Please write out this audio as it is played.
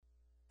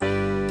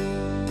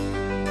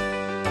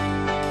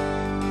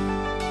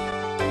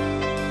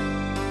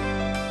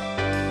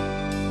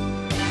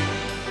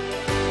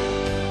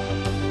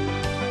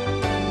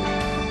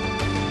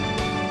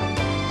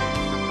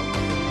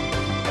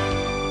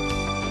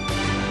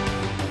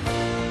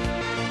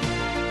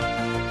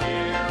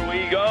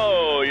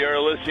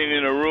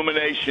listening to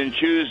Rumination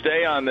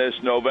Tuesday on this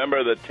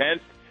November the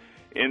 10th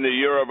in the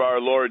year of our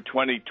Lord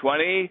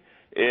 2020.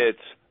 It's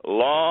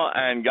Law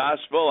and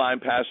Gospel. I'm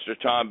Pastor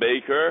Tom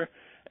Baker,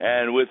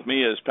 and with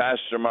me is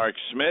Pastor Mark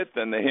Smith,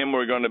 and the hymn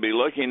we're going to be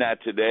looking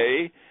at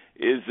today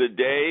is "The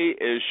Day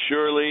is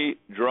Surely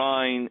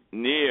Drawing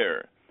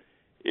Near."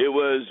 It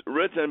was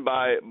written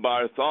by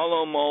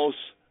Bartholomew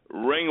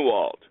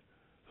Ringwalt,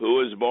 who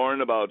was born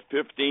about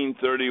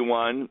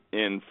 1531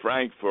 in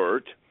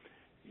Frankfurt.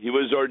 He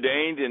was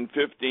ordained in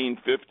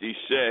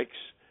 1556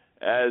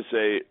 as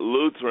a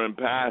Lutheran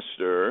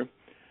pastor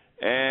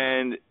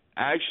and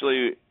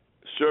actually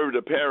served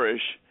a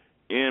parish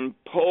in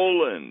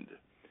Poland.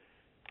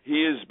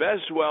 He is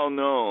best well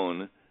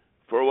known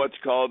for what's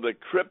called the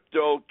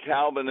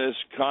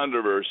Crypto-Calvinist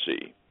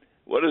controversy.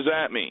 What does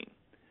that mean?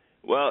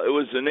 Well, it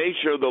was the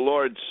nature of the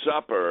Lord's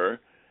Supper,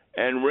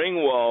 and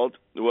Ringwalt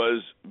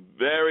was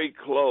very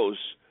close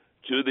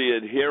to the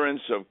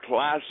adherents of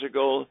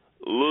classical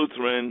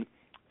Lutheran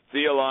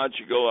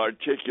theological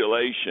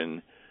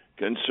articulation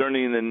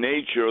concerning the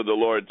nature of the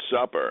Lord's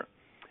Supper.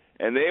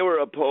 And they were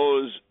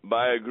opposed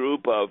by a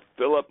group of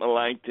Philip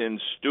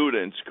Melanchthon's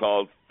students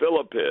called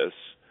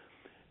Philippists,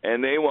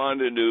 and they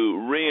wanted to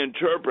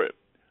reinterpret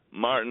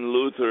Martin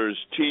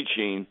Luther's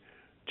teaching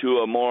to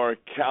a more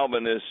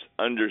Calvinist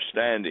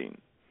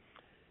understanding.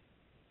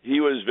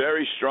 He was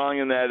very strong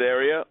in that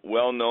area,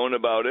 well known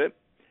about it,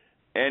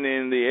 and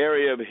in the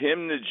area of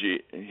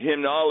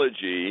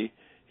hymnology,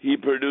 he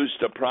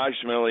produced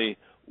approximately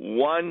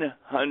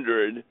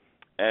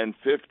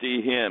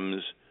 150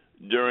 hymns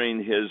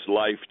during his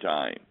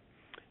lifetime.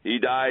 He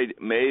died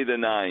May the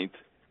 9th,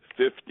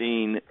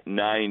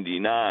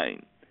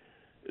 1599.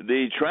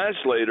 The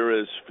translator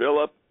is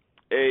Philip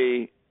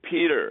A.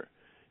 Peter.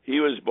 He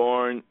was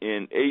born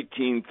in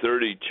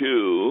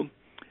 1832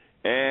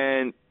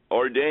 and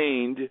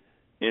ordained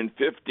in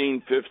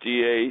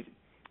 1558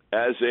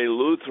 as a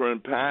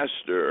Lutheran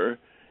pastor,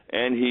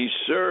 and he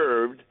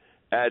served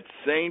at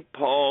St.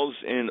 Paul's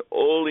in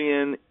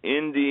Olean,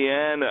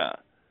 Indiana.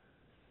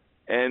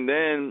 And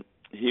then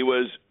he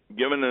was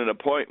given an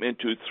appointment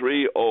to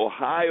 3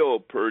 Ohio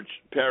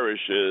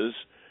parishes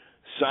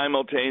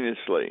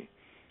simultaneously,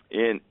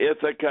 in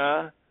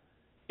Ithaca,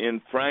 in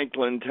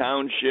Franklin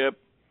Township,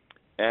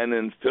 and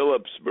in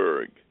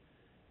Phillipsburg.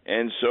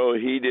 And so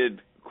he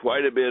did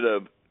quite a bit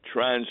of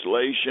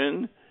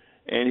translation,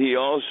 and he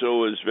also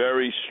was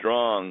very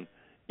strong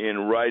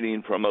in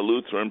writing from a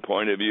Lutheran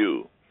point of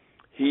view.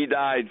 He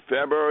died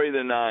February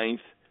the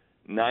 9th,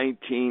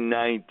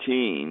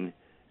 1919,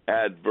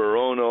 at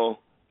Verona,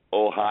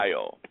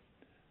 Ohio.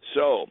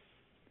 So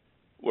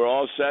we're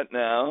all set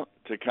now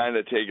to kind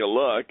of take a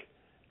look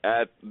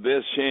at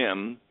this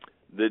hymn,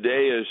 "The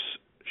Day is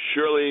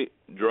Surely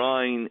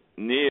Drawing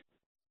Near."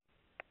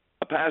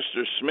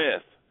 Pastor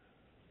Smith,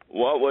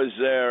 what was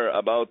there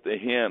about the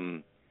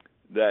hymn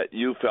that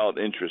you felt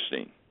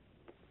interesting?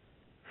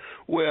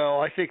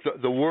 Well, I think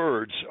the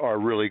words are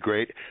really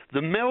great.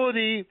 The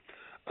melody,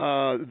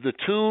 the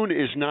tune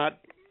is not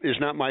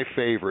my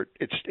favorite.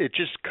 It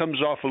just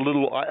comes off a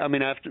little. I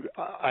mean,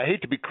 I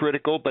hate to be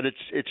critical, but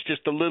it's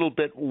just a little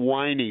bit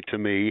whiny to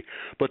me.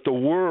 But the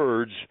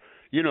words,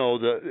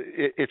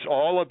 it's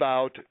all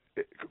about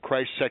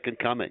Christ's second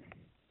coming,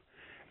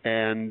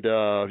 and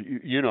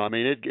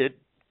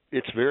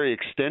it's very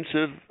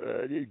extensive.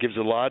 It gives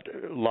a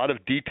lot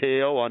of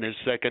detail on his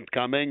second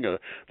coming, the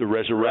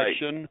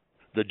resurrection, right,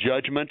 the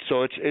judgment.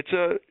 So it's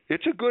a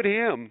good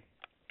hymn.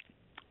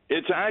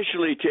 It's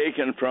actually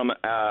taken from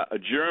a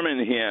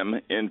German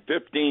hymn in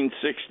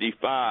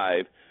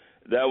 1565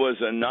 that was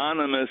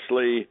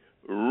anonymously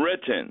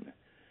written,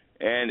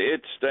 and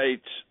it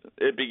states,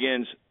 it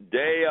begins,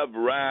 "Day of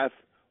wrath,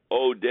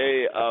 O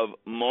day of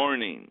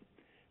mourning."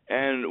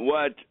 And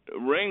what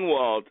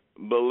Ringwalt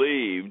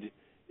believed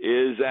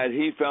is that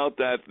he felt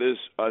that this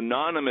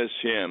anonymous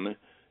hymn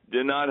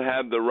did not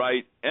have the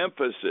right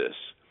emphasis.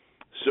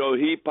 So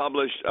he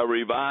published a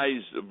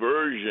revised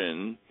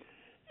version,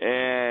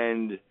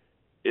 and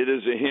it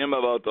is a hymn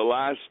about the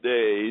last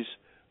days,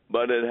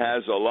 but it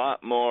has a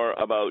lot more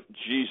about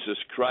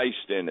Jesus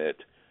Christ in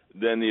it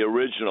than the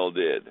original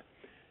did.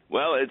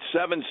 Well, it's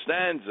 7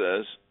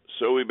 stanzas,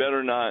 so we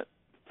better not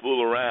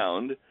fool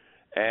around.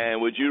 And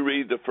would you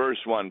read the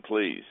first one,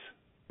 please?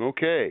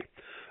 Okay.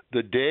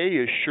 "The day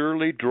is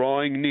surely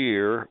drawing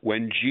near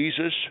when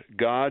Jesus,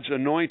 God's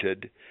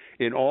anointed,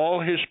 in all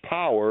his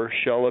power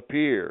shall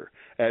appear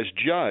as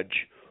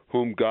judge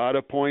whom God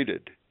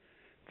appointed.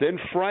 Then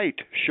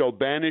fright shall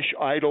banish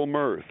idle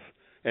mirth,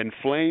 and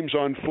flames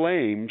on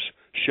flames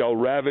shall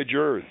ravage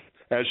earth,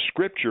 as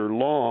Scripture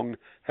long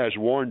has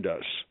warned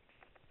us."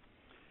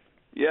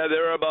 Yeah,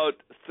 there are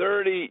about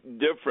 30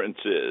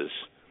 differences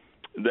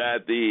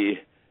that the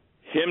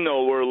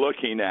hymnal we're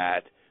looking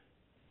at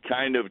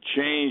kind of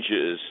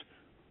changes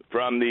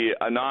from the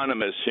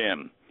anonymous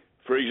hymn.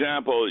 For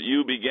example,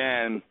 you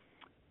began,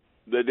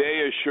 "The day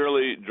is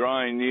surely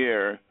drawing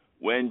near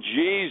when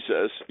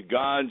Jesus,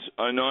 God's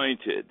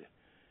anointed."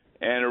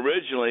 And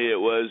originally it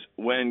was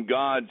when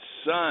God's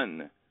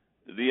Son,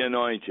 the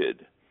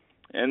anointed.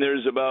 and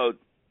there's about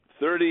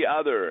 30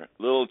 other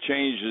little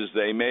changes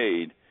they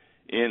made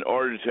in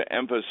order to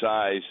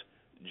emphasize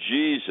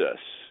Jesus.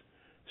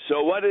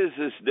 So what is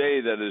this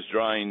day that is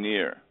drawing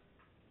near?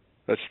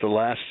 That's the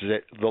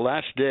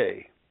last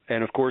day.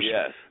 And of course,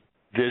 yes.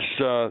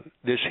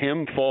 This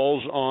hymn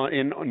falls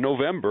in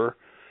November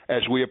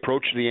as we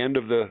approach the end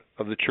of the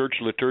church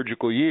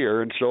liturgical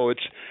year, and so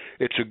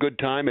it's a good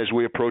time as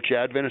we approach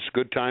Advent. It's a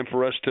good time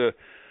for us to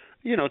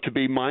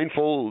be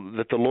mindful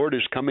that the Lord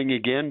is coming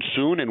again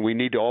soon, and we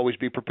need to always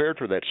be prepared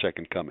for that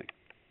second coming.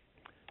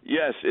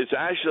 Yes, it's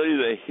actually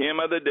the hymn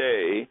of the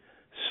day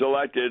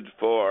selected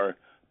for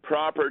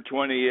Proper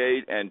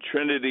 28 and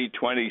Trinity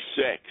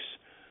 26,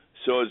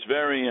 so it's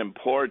very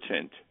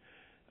important.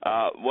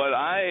 What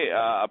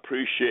I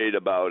appreciate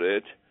about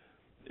it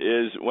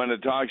is when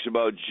it talks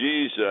about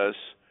Jesus,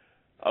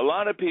 a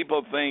lot of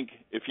people think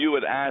if you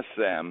would ask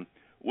them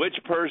which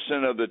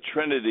person of the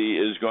Trinity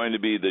is going to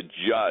be the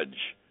judge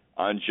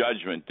on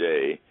Judgment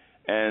Day,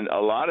 and a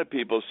lot of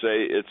people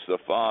say it's the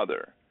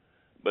Father.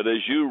 But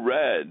as you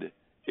read,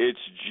 it's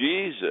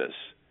Jesus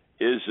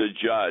is the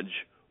judge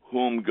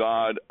whom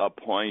God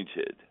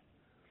appointed.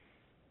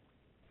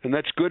 And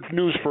that's good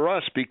news for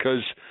us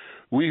because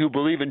we who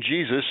believe in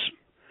Jesus,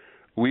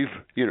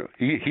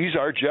 he's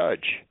our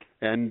judge,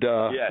 and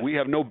yes. We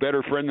have no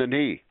better friend than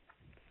he.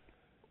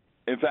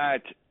 In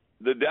fact,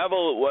 the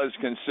devil was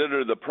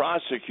considered the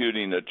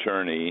prosecuting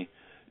attorney.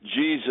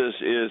 Jesus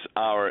is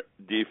our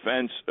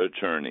defense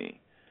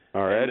attorney.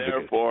 Our and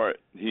advocate. Therefore,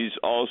 he's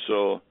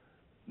also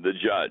the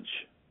judge.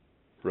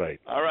 Right.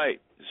 All right,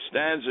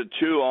 stanza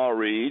 2 I'll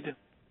read.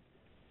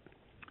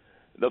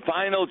 The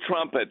final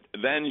trumpet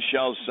then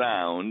shall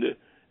sound,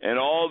 and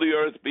all the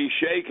earth be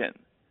shaken,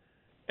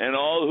 and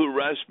all who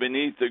rest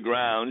beneath the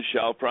ground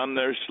shall from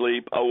their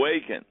sleep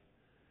awaken.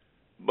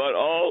 But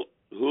all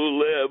who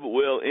live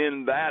will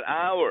in that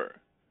hour,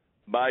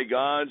 by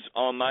God's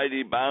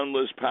almighty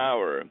boundless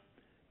power,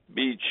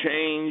 be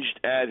changed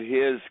at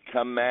his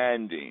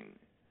commanding.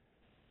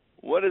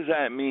 What does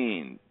that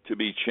mean, to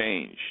be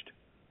changed?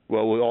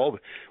 Well,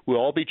 we'll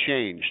all be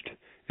changed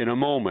in a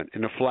moment,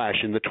 in a flash,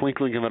 in the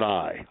twinkling of an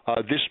eye.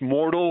 This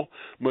mortal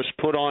must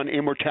put on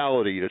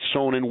immortality that's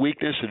sown in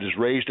weakness, it is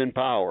raised in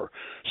power.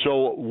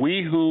 So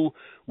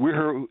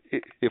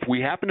if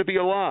we happen to be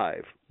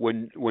alive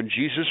when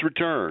Jesus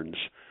returns,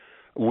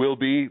 we'll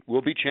be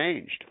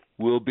changed.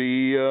 We'll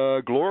be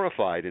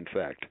glorified, in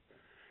fact.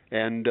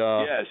 And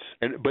yes.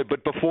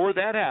 But before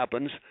that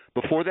happens,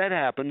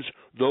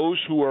 those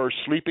who are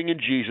sleeping in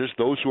Jesus,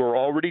 those who are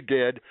already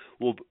dead,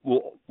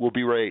 will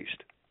be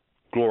raised,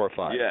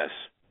 glorified. Yes.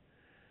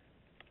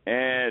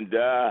 And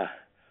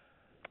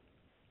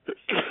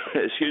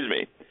excuse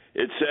me.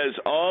 It says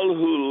all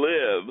who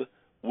live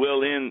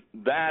will in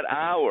that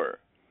hour.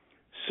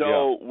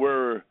 So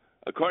we're,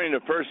 according to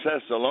 1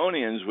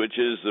 Thessalonians, which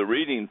is the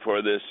reading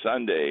for this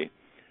Sunday,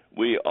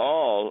 we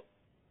all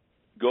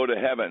go to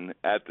heaven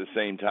at the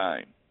same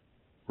time.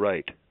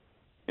 Right.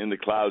 In the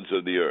clouds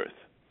of the earth.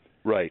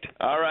 Right.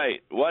 All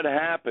right. What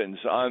happens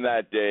on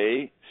that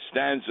day?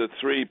 Stanza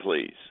 3,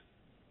 please.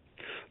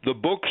 The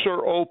books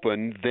are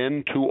opened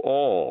then to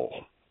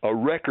all, a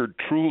record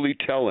truly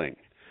telling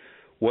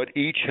what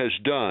each has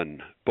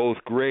done, both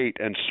great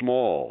and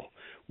small,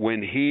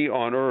 when he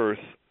on earth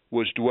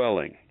was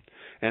dwelling.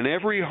 And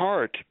every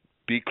heart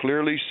be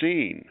clearly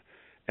seen,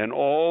 and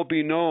all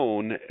be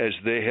known as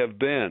they have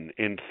been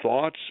in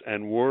thoughts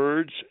and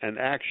words and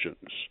actions.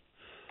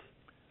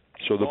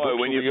 So the books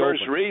when you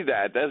first read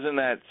that, doesn't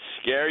that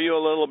scare you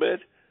a little bit?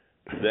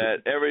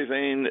 That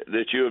everything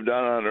that you have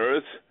done on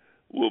earth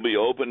will be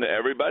open to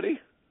everybody?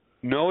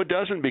 No, it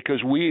doesn't,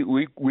 because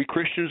we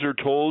Christians are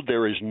told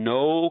there is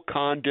no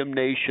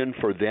condemnation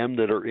for them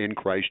that are in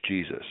Christ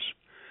Jesus.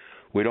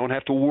 We don't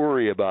have to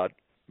worry about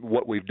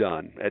what we've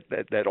done.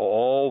 At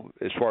all,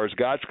 as far as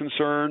God's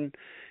concerned,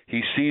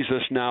 he sees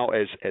us now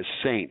as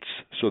saints.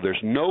 So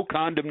there's no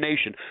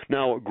condemnation.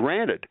 Now,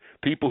 granted,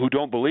 people who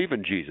don't believe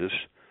in Jesus,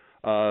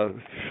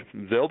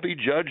 they'll be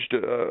judged,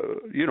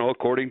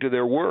 according to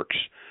their works.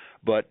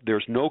 But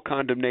there's no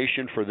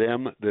condemnation for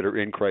them that are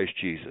in Christ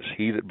Jesus.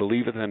 He that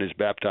believeth and is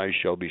baptized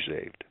shall be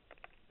saved.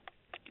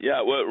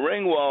 Yeah, what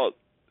Ringwald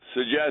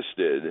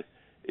suggested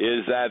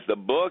is that the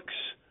books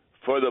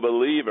for the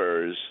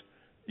believers,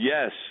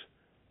 yes,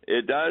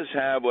 it does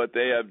have what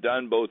they have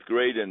done, both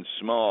great and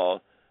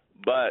small,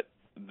 but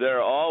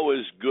they're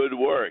always good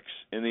works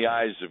in the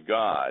eyes of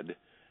God,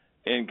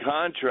 in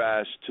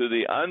contrast to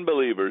the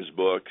unbelievers'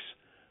 books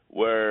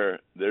where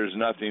there's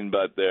nothing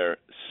but their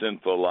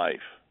sinful life.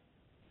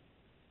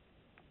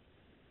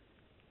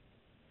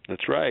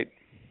 That's right.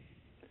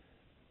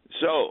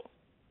 So,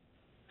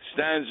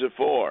 stanza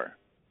 4.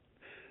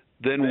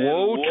 Then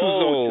woe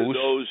to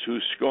those who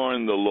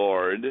scorn the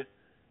Lord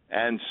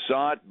and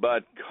sought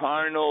but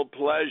carnal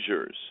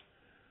pleasures,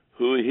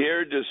 who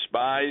here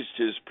despised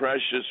his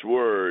precious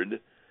word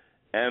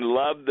and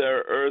loved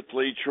their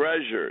earthly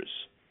treasures.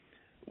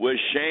 With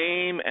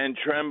shame and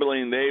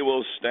trembling they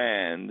will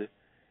stand,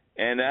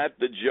 and at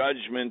the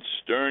judgment's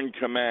stern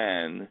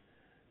command,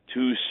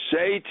 to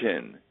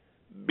Satan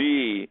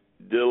be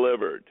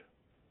delivered.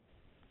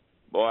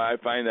 Boy, I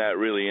find that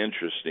really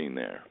interesting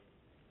there.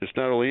 It's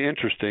not only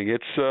interesting;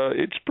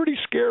 it's pretty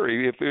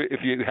scary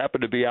if you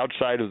happen to be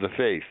outside of the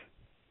faith.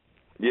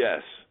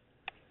 Yes,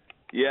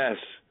 yes.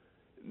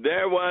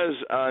 There was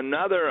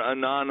another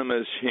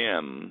anonymous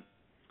hymn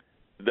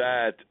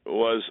that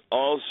was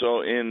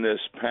also in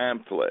this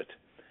pamphlet.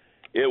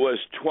 It was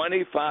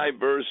 25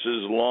 verses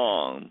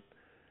long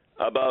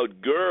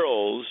about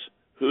girls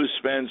who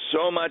spend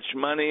so much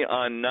money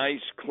on nice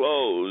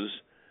clothes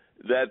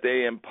that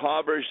they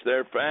impoverish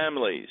their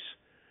families,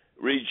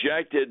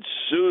 rejected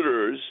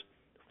suitors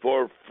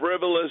for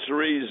frivolous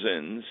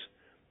reasons,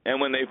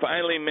 and when they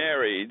finally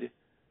married,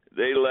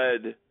 they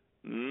led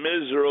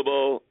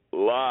miserable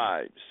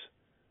lives.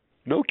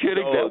 No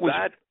kidding. So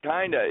that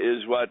kind of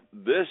is what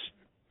this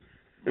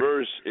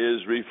verse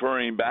is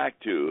referring back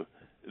to,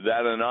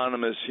 that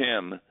anonymous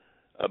hymn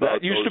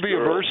about that used those to be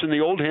girls. a verse in the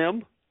old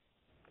hymn.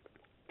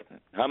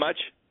 How much?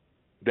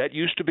 That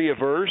used to be a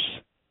verse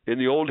in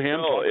the old hymn.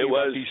 No, it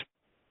was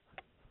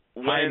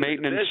high when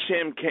maintenance. This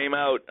hymn came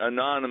out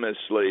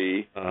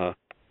anonymously. The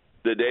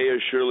day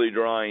is surely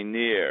drawing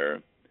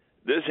near.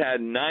 This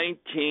had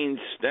 19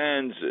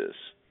 stanzas,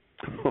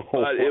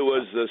 but it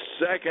was the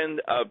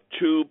second of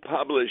two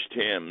published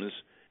hymns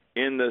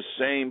in the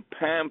same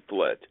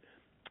pamphlet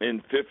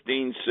in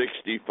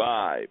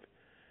 1565.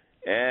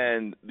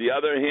 And the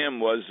other hymn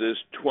was this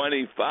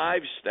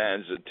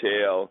 25-stanza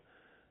tale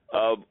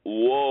of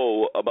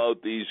woe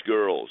about these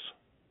girls.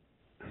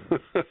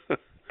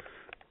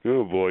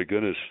 Oh boy,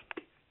 goodness!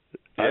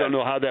 Yeah. I don't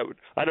know how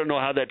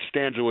that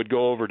stanza would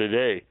go over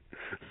today.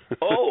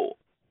 Oh,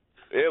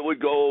 it would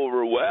go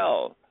over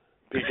well,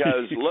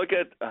 because look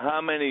at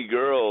how many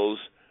girls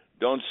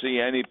don't see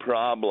any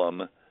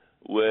problem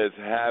with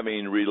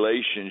having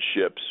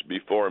relationships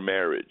before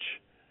marriage.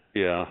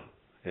 Yeah.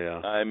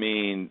 I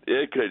mean,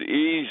 it could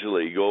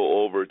easily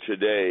go over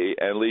today,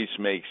 at least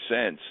make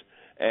sense.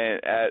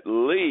 And at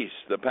least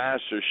the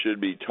pastor should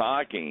be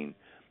talking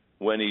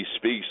when he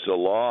speaks the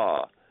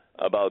law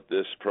about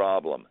this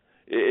problem.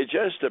 It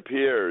just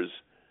appears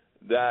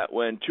that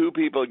when two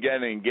people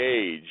get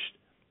engaged,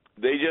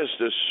 they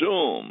just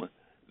assume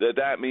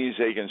that means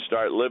they can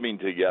start living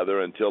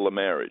together until the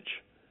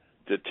marriage,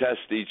 to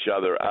test each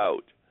other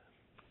out.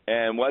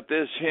 And what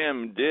this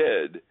hymn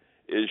did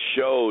is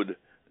showed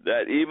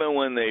that even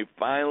when they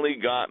finally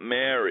got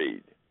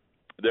married,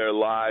 their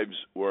lives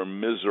were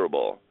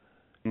miserable.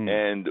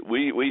 And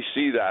we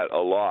see that a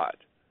lot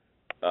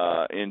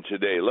in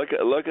today.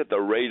 Look at the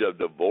rate of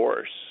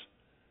divorce,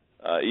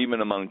 even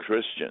among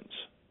Christians,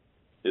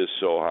 is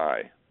so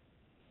high.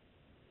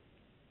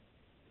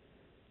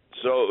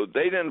 So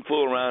they didn't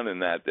fool around in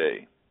that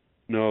day.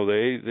 No,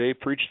 they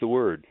preached the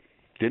word.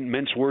 Didn't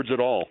mince words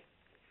at all.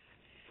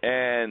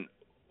 And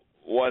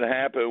what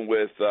happened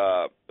with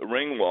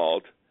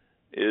Ringwalt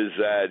is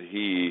that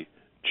he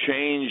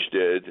changed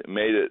it,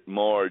 made it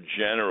more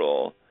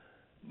general,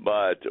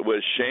 but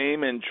with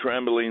shame and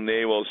trembling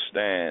they will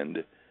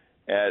stand,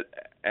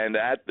 and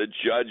at the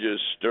judge's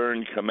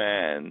stern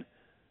command,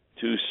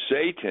 to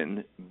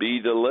Satan be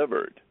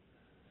delivered.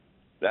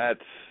 That's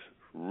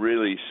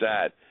really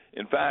sad.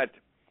 In fact,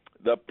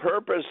 the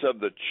purpose of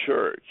the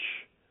church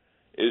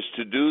is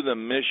to do the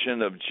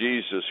mission of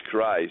Jesus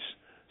Christ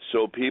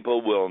so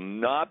people will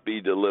not be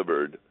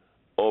delivered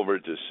over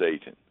to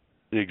Satan.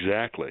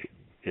 Exactly.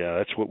 Yeah,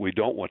 that's what we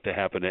don't want to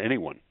happen to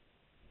anyone.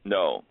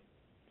 No.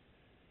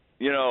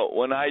 You know,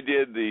 when I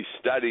did the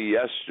study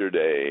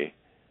yesterday,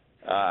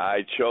 I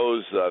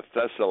chose the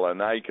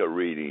Thessalonica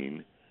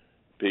reading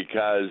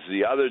because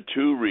the other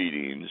two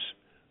readings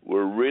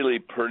were really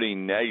pretty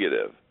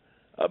negative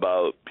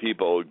about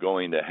people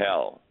going to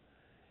hell.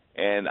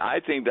 And I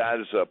think that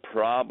is a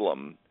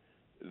problem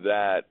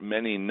that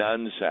many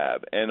nuns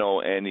have,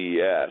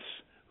 N-O-N-E-S,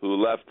 who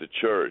left the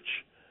church.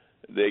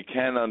 They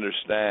can't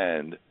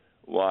understand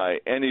why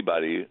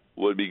anybody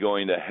would be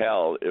going to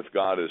hell if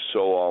God is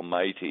so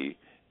almighty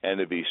and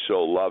if he's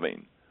so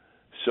loving.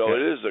 So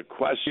it is a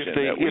question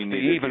that we need to deal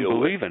with. If they even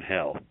believe in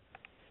hell.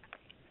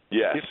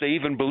 Yes. If they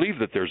even believe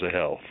that there's a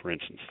hell, for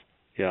instance.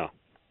 Yeah.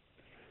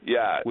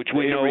 Yeah. Which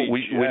we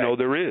know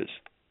there is.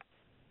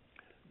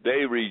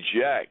 They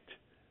reject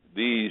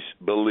these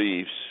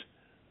beliefs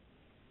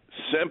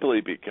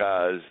simply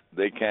because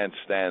they can't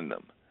stand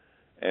them.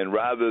 And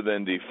rather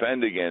than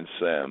defend against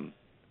them,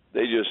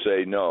 they just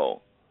say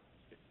no.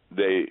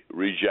 They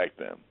reject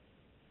them.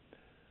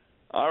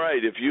 All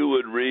right, if you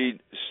would read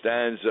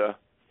stanza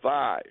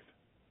 5.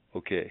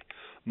 Okay.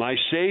 My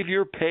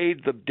Savior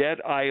paid the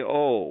debt I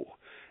owe,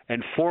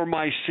 and for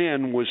my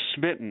sin was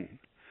smitten.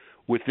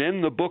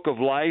 Within the book of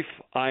life,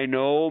 I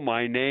know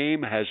my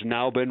name has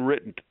now been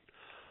written.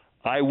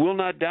 I will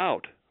not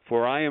doubt,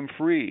 for I am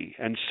free,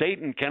 and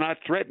Satan cannot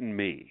threaten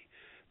me.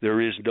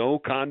 There is no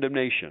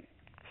condemnation.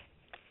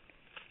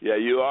 Yeah,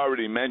 you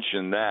already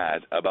mentioned that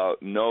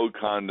about no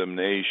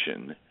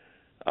condemnation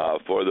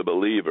for the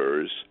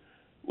believers.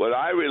 What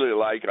I really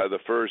like are the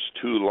first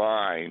two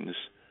lines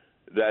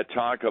that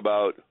talk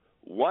about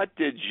what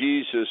did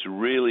Jesus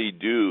really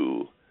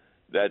do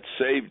that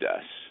saved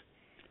us.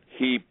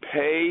 he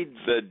paid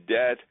the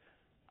debt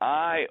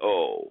I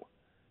owe,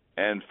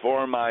 and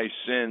for my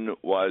sin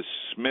was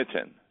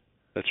smitten.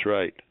 That's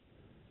right.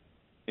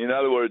 In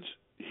other words,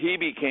 he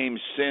became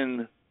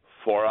sin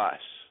for us.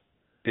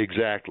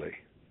 Exactly.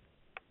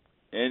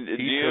 And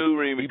do you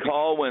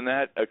recall when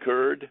that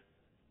occurred?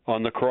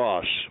 On the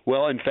cross.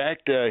 Well, in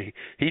fact,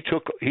 he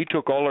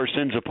took all our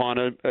sins upon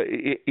him,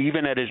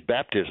 even at his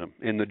baptism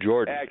in the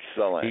Jordan.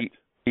 Excellent.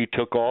 He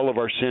took all of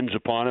our sins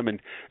upon him,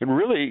 and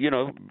really,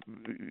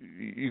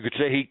 you could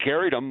say he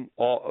carried them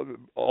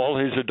all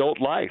his adult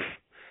life,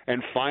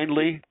 and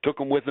finally took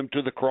them with him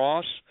to the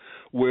cross,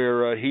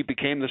 where he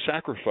became the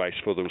sacrifice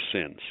for those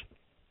sins.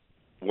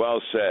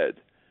 Well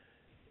said.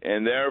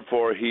 And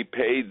therefore, he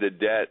paid the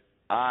debt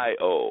I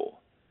owe.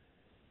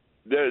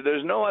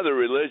 There's no other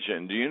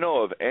religion. Do you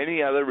know of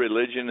any other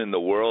religion in the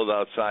world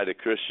outside of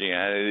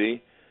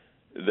Christianity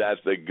that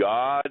the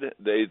God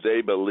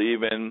they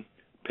believe in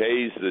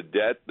pays the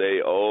debt they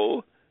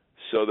owe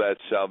so that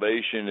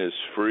salvation is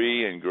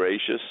free and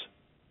gracious?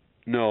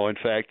 No, in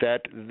fact,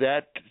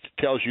 that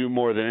tells you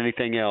more than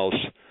anything else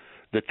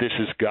that this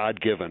is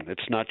God-given.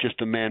 It's not just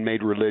a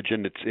man-made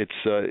religion.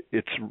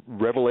 It's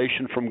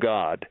revelation from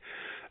God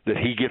that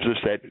He gives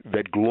us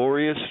that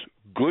glorious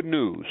good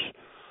news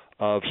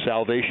of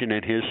salvation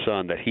in His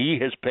Son, that He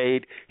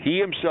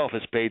Himself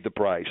has paid the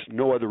price.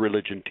 No other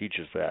religion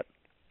teaches that.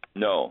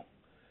 No,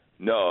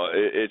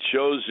 it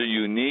shows the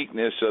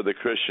uniqueness of the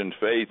Christian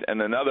faith.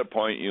 And another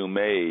point you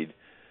made,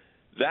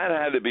 that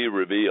had to be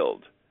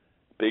revealed,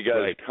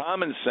 because right.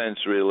 Common sense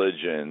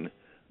religion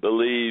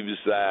believes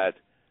that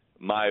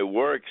my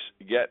works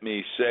get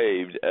me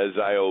saved as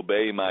I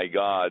obey my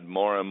God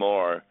more and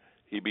more.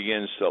 He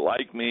begins to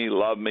like me,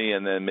 love me,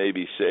 and then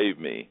maybe save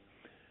me.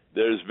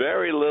 There's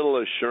very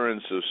little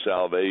assurance of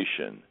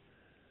salvation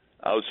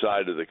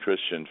outside of the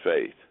Christian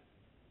faith.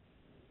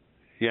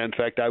 Yeah, in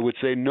fact, I would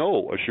say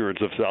no assurance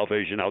of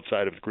salvation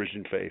outside of the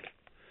Christian faith.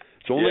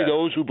 It's only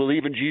those who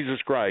believe in Jesus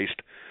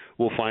Christ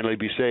will finally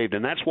be saved.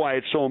 And that's why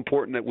it's so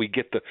important that we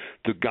get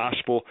the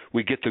gospel,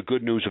 we get the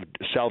good news of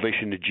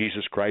salvation to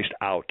Jesus Christ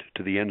out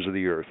to the ends of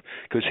the earth,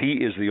 because He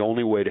is the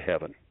only way to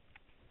heaven.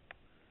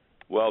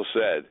 Well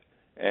said.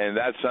 And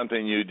that's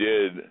something you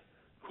did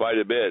quite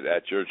a bit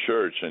at your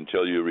church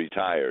until you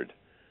retired.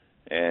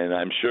 And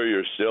I'm sure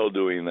you're still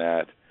doing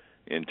that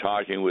in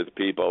talking with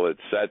people,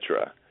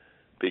 etc.,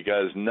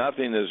 because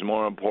nothing is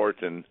more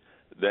important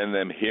than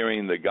them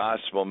hearing the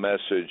gospel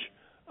message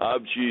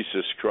of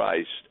Jesus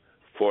Christ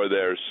for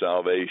their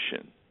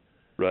salvation.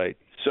 Right.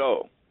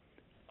 So,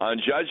 on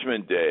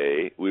Judgment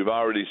Day, we've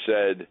already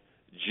said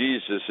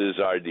Jesus is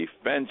our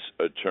defense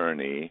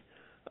attorney.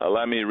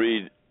 Let me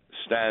read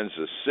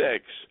stanza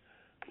 6,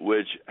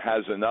 which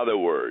has another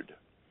word.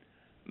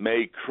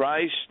 May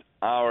Christ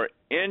our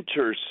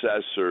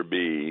intercessor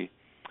be,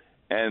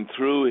 and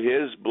through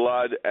His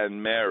blood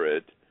and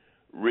merit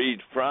read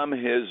from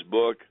His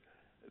book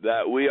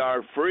that we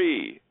are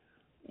free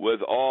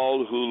with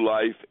all who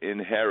life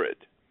inherit.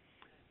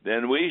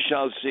 Then we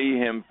shall see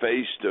Him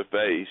face to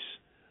face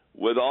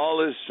with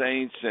all His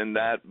saints in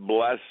that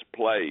blessed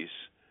place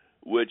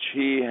which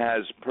He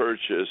has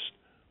purchased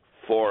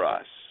for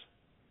us.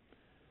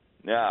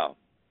 Now,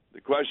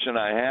 the question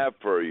I have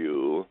for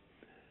you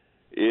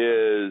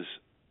is,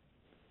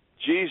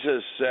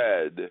 Jesus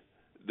said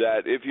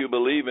that if you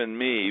believe in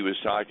me, He was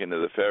talking to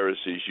the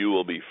Pharisees, you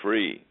will be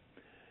free.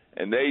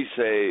 And they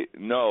say,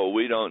 no,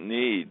 we don't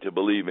need to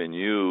believe in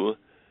you.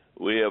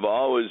 We have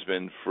always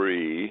been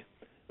free.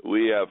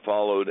 We have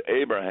followed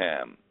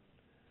Abraham.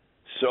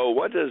 So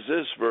what does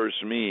this verse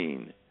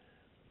mean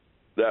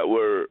that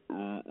we're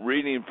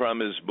reading from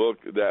his book,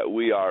 that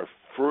we are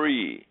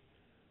free?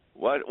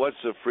 What's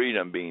the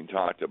freedom being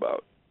talked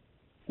about?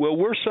 Well,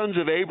 we're sons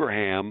of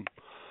Abraham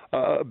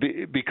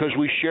because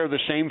we share the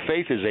same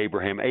faith as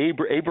Abraham.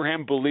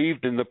 Abraham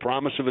believed in the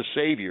promise of a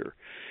Savior.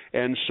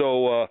 And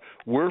so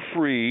we're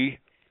free.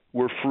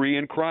 We're free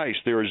in Christ.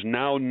 There is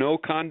now no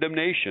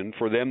condemnation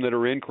for them that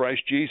are in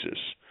Christ Jesus.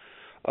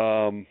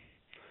 Our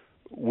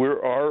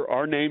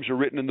names are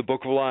written in the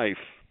book of life.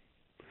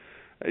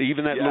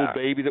 Even that little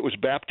baby that was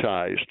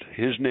baptized,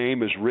 his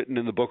name is written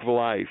in the book of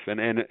life.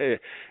 And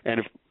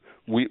if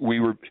we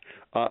were,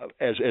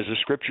 as the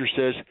Scripture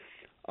says,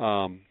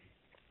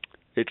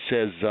 it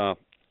says,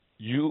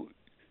 You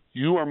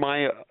are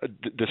my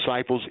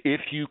disciples.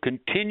 If you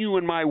continue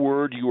in my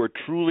word, you are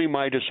truly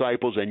my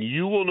disciples, and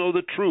you will know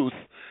the truth,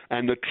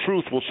 and the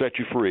truth will set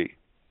you free.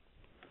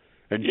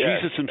 And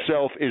Jesus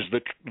Himself is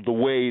the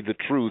way, the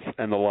truth,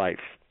 and the life.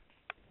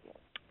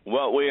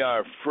 What we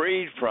are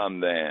freed from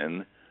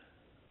then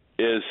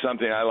is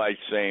something I like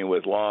saying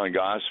with law and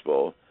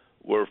gospel.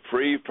 We're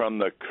free from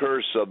the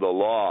curse of the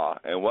law.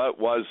 And what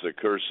was the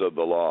curse of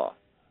the law?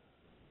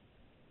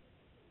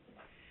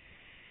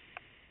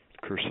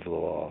 Curse of the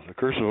law. The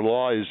curse of the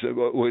law is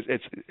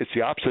it's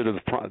the opposite of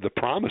the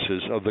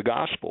promises of the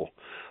gospel.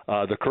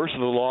 The curse of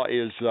the law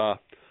is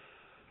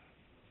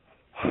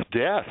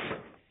death,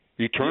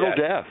 eternal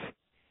death.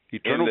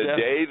 Eternal in the death.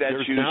 day that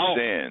There's you now,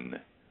 sin,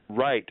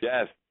 right?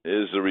 death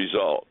is the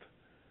result.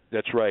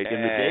 That's right.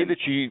 In the day that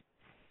you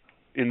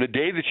In the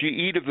day that you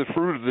eat of the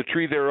fruit of the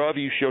tree thereof,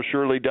 you shall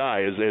surely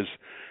die,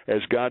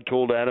 as God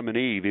told Adam and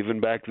Eve,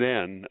 even back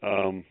then.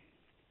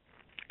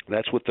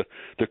 That's what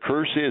the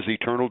curse is,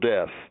 eternal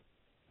death.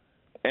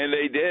 And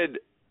they did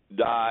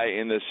die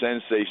in the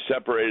sense they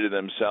separated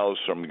themselves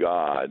from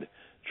God,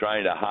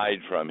 trying to hide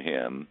from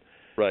him.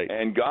 Right.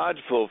 And God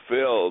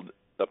fulfilled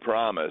the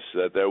promise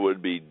that there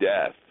would be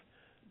death,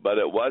 but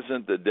it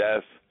wasn't the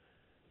death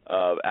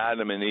of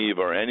Adam and Eve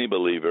or any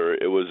believer.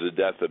 It was the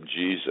death of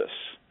Jesus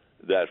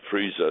that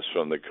frees us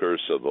from the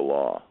curse of the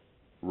law.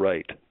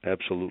 Right.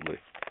 Absolutely.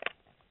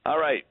 All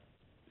right.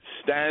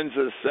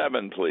 Stanza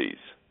 7, please.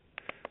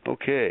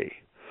 Okay.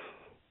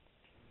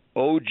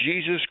 O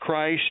Jesus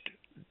Christ,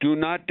 do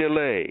not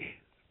delay,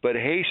 but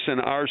hasten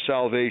our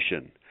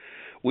salvation.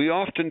 We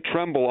often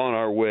tremble on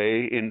our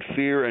way in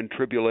fear and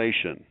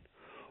tribulation.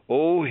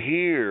 O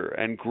hear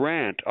and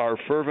grant our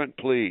fervent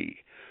plea.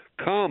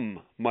 Come,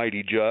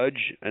 mighty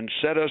Judge, and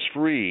set us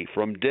free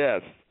from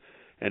death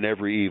and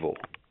every evil.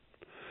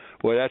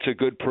 Well, that's a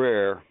good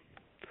prayer,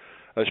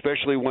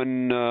 especially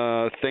when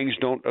things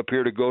don't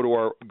appear to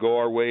go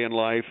our way in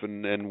life,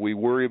 and we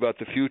worry about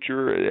the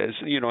future. As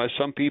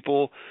some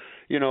people,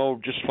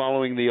 just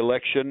following the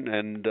election,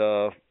 and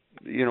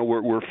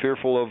we're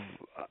fearful of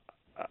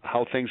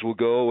how things will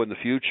go in the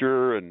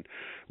future, and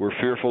we're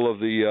fearful of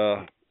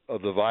the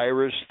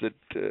virus that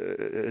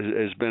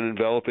has been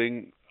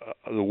enveloping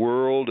the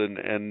world,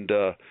 and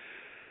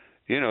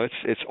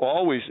it's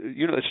always,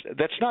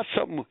 that's not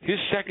something. His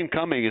second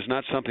coming is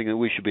not something that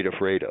we should be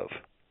afraid of.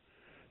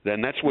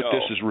 Then that's what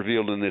this is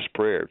revealed in this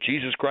prayer.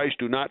 Jesus Christ,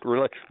 do not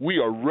relay. We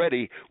are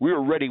ready. We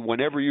are ready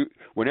whenever you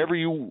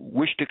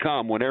wish to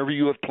come, whenever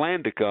you have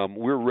planned to come.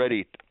 We're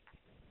ready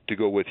to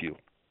go with you.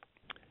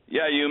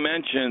 Yeah, you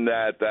mentioned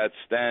that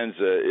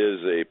stanza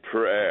is a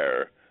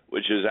prayer,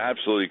 which is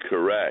absolutely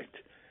correct.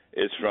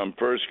 It's from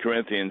 1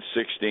 Corinthians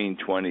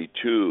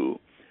 16:22.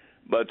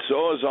 But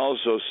so is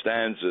also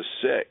stanza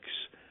 6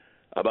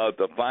 about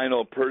the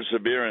final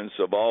perseverance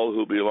of all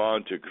who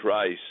belong to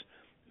Christ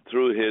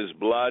through his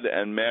blood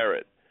and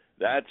merit.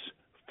 That's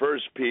 1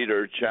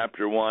 Peter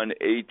chapter 1,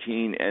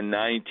 18 and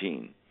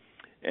 19.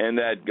 And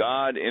that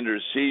God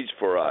intercedes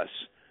for us.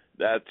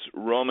 That's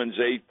Romans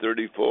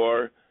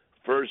 8:34,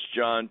 1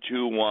 John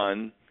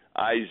 2:1,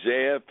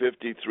 Isaiah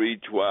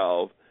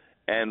 53:12,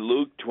 and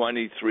Luke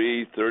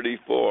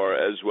 23:34,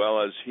 as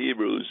well as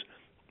Hebrews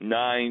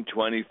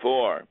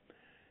 9:24.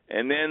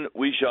 And then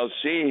we shall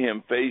see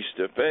him face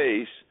to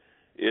face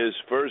is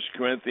 1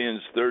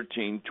 Corinthians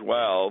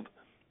 13:12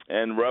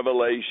 and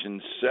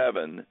Revelation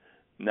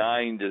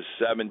 7:9 to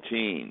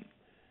 17.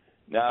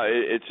 Now,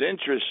 it's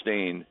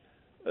interesting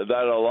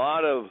that a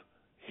lot of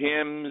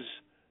hymns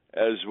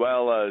as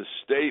well as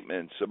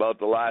statements about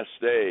the last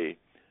day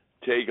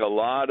take a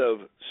lot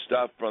of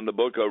stuff from the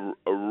book of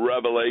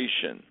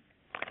Revelation.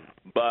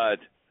 But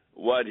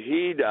what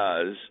he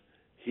does,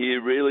 he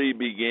really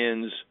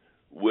begins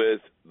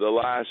with the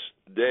last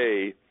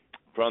day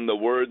from the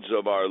words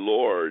of our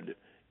Lord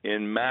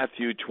in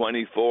Matthew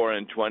 24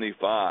 and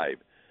 25,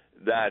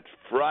 that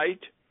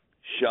fright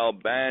shall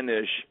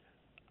banish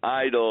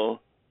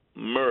idle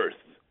mirth,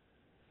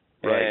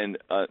 right. And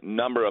a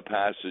number of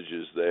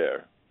passages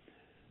there.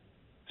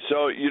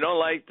 So you don't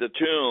like the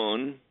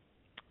tune,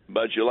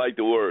 but you like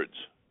the words.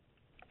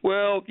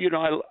 Well,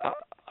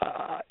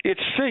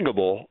 it's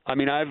singable. I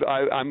mean,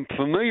 I'm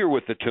familiar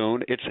with the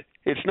tune.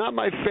 It's not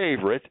my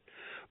favorite,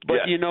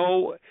 but yes.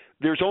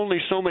 There's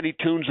only so many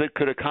tunes that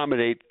could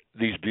accommodate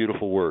these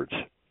beautiful words.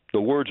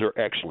 The words are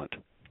excellent.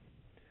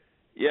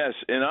 Yes,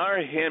 in our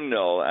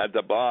hymnal at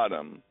the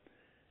bottom,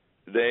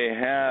 they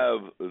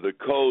have the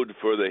code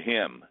for the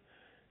hymn,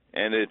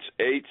 and it's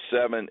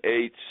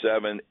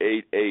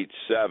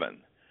 8787887.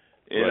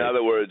 In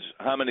other words,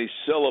 how many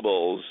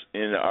syllables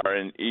are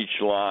in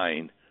each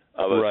line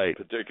of a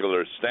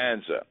particular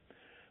stanza.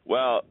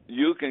 Well,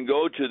 you can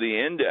go to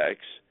the index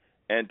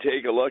and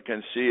take a look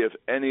and see if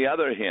any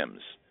other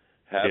hymns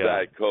have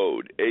that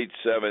code,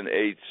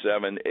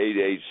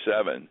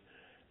 8787887.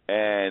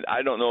 And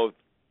I don't know if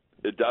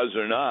it does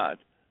or not,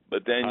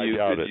 but then you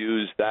could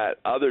use that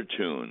other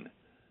tune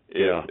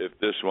if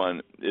this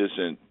one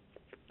isn't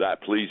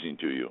that pleasing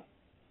to you.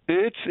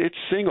 It's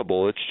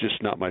singable. It's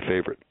just not my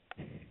favorite.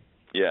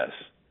 Yes.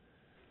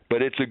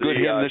 But it's a good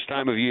hymn this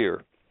time of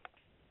year.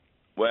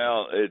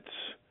 Well,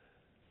 it's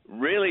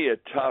really a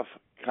tough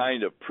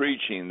kind of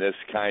preaching this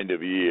kind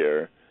of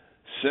year,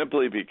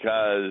 simply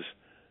because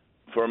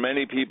for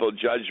many people,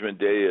 Judgment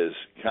Day is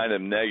kind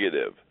of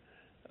negative,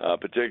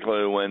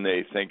 particularly when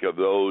they think of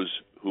those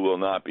who will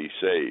not be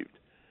saved.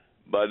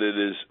 But it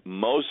is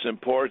most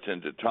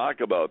important to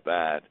talk about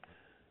that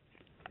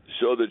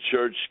so the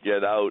church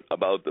get out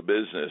about the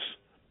business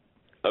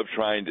of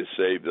trying to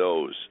save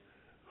those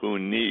who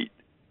need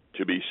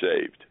to be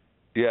saved.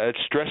 Yeah, it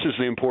stresses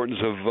the importance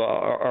of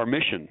our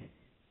mission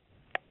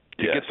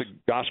to get the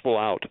gospel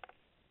out.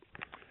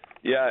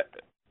 Yeah,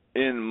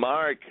 in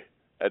Mark,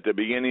 at the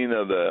beginning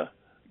of the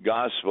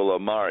Gospel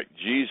of Mark,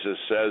 Jesus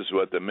says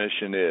what the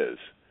mission is.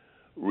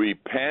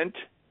 Repent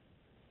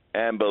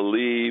and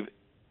believe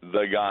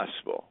the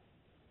gospel.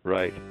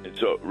 Right. And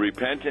so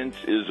repentance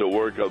is a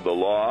work of the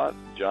law,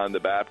 John the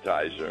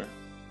Baptizer,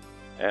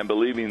 and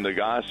believing the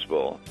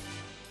gospel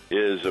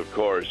is, of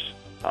course,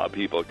 how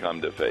people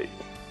come to faith.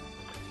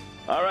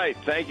 All right,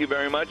 thank you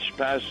very much,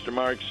 Pastor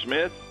Mark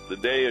Smith. The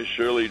day is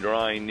surely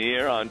drawing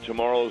near. On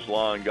tomorrow's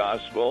Law and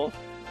Gospel,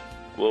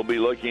 we'll be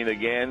looking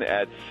again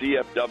at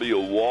C.F.W.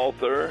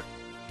 Walther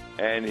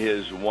and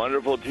his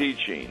wonderful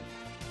teaching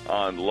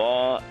on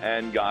law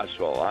and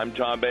gospel. I'm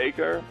Tom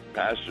Baker,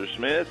 Pastor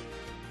Smith.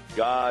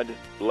 God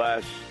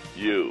bless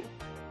you.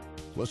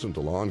 Listen to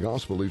Law and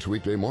Gospel each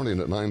weekday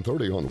morning at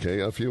 9:30 on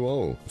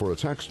KFUO. For a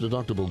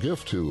tax-deductible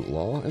gift to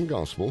Law and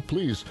Gospel,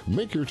 please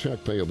make your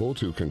check payable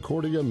to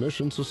Concordia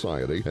Mission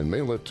Society and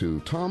mail it to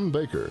Tom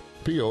Baker,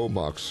 P.O.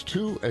 Box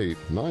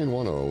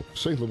 28910,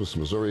 St. Louis,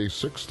 Missouri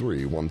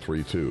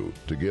 63132.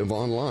 To give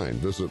online,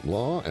 visit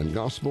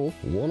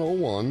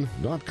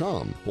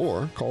lawandgospel101.com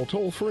or call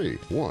toll-free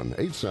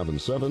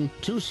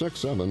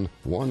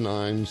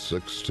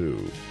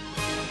 1-877-267-1962.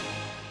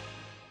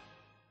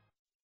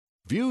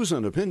 Views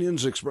and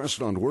opinions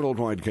expressed on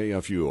Worldwide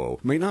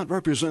KFUO may not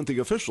represent the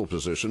official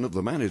position of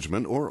the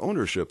management or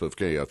ownership of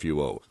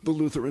KFUO, the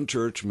Lutheran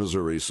Church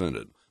Missouri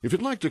Synod. If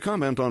you'd like to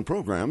comment on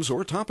programs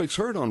or topics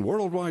heard on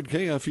Worldwide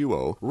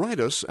KFUO, write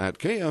us at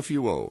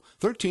KFUO,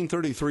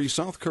 1333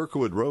 South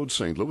Kirkwood Road,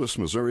 St. Louis,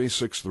 Missouri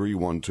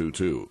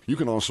 63122. You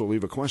can also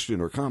leave a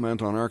question or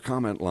comment on our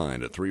comment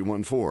line at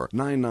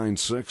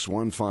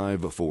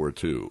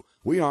 314-996-1542.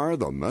 We are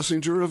the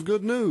messenger of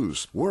good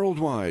news,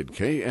 Worldwide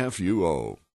KFUO.